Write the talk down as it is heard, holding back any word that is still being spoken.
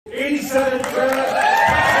87 grams.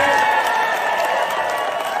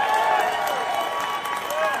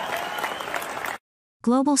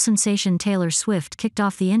 Global sensation Taylor Swift kicked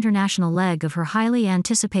off the international leg of her highly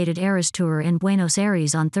anticipated Eras Tour in Buenos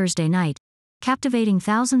Aires on Thursday night, captivating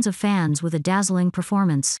thousands of fans with a dazzling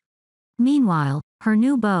performance. Meanwhile, her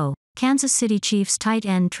new beau, Kansas City Chiefs tight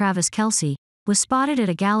end Travis Kelce, was spotted at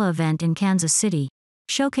a gala event in Kansas City,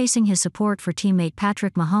 showcasing his support for teammate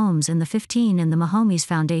Patrick Mahomes and the 15 in the Mahomes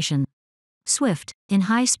Foundation. Swift, in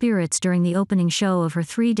high spirits during the opening show of her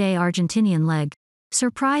 3-day Argentinian leg,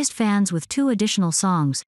 surprised fans with 2 additional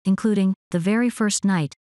songs, including The Very First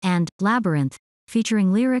Night and Labyrinth,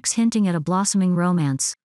 featuring lyrics hinting at a blossoming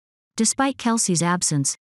romance. Despite Kelce's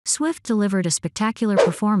absence, Swift delivered a spectacular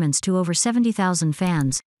performance to over 70,000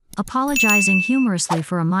 fans, apologizing humorously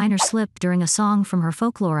for a minor slip during a song from her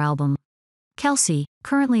folklore album. Kelce,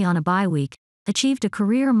 currently on a bye week, achieved a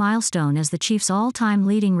career milestone as the Chiefs' all-time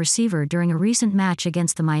leading receiver during a recent match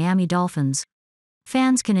against the Miami Dolphins.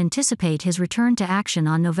 Fans can anticipate his return to action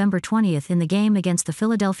on November 20th in the game against the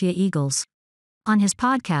Philadelphia Eagles. On his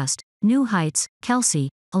podcast, New Heights, Kelce,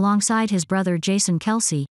 alongside his brother Jason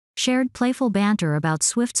Kelce, shared playful banter about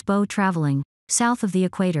Swift's beau traveling south of the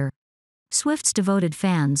equator. Swift's devoted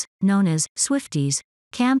fans, known as Swifties,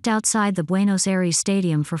 camped outside the Buenos Aires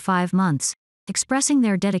stadium for 5 months, expressing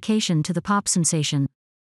their dedication to the pop sensation.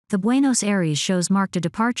 The Buenos Aires shows marked a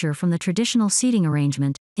departure from the traditional seating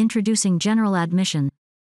arrangement, introducing general admission.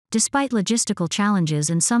 Despite logistical challenges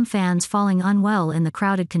and some fans falling unwell in the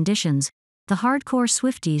crowded conditions, the hardcore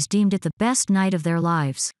Swifties deemed it the best night of their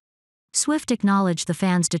lives. Swift acknowledged the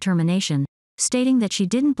fans' determination, stating that she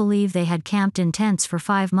didn't believe they had camped in tents for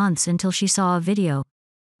 5 months until she saw a video.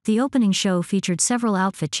 The opening show featured several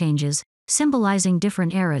outfit changes, symbolizing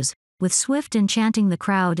different eras, with Swift enchanting the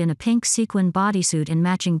crowd in a pink sequin bodysuit and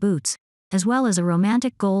matching boots, as well as a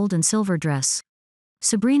romantic gold and silver dress.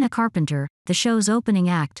 Sabrina Carpenter, the show's opening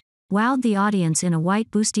act, wowed the audience in a white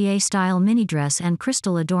bustier-style mini-dress and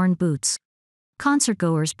crystal-adorned boots.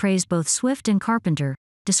 Concertgoers praised both Swift and Carpenter,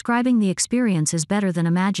 describing the experience as better than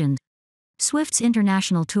imagined. Swift's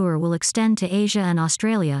international tour will extend to Asia and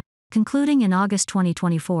Australia, concluding in August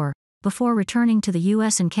 2024, before returning to the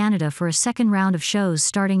US and Canada for a second round of shows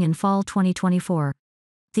starting in fall 2024.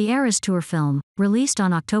 The Eras Tour film, released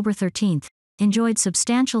on October 13, enjoyed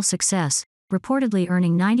substantial success, reportedly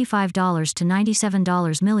earning $95 to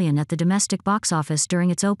 $97 million at the domestic box office during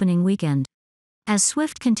its opening weekend. As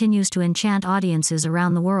Swift continues to enchant audiences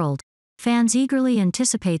around the world, fans eagerly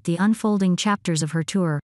anticipate the unfolding chapters of her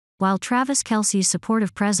tour, while Travis Kelce's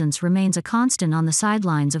supportive presence remains a constant on the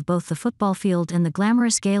sidelines of both the football field and the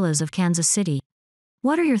glamorous galas of Kansas City.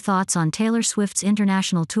 What are your thoughts on Taylor Swift's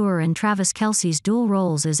international tour and Travis Kelce's dual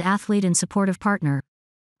roles as athlete and supportive partner?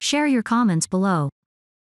 Share your comments below.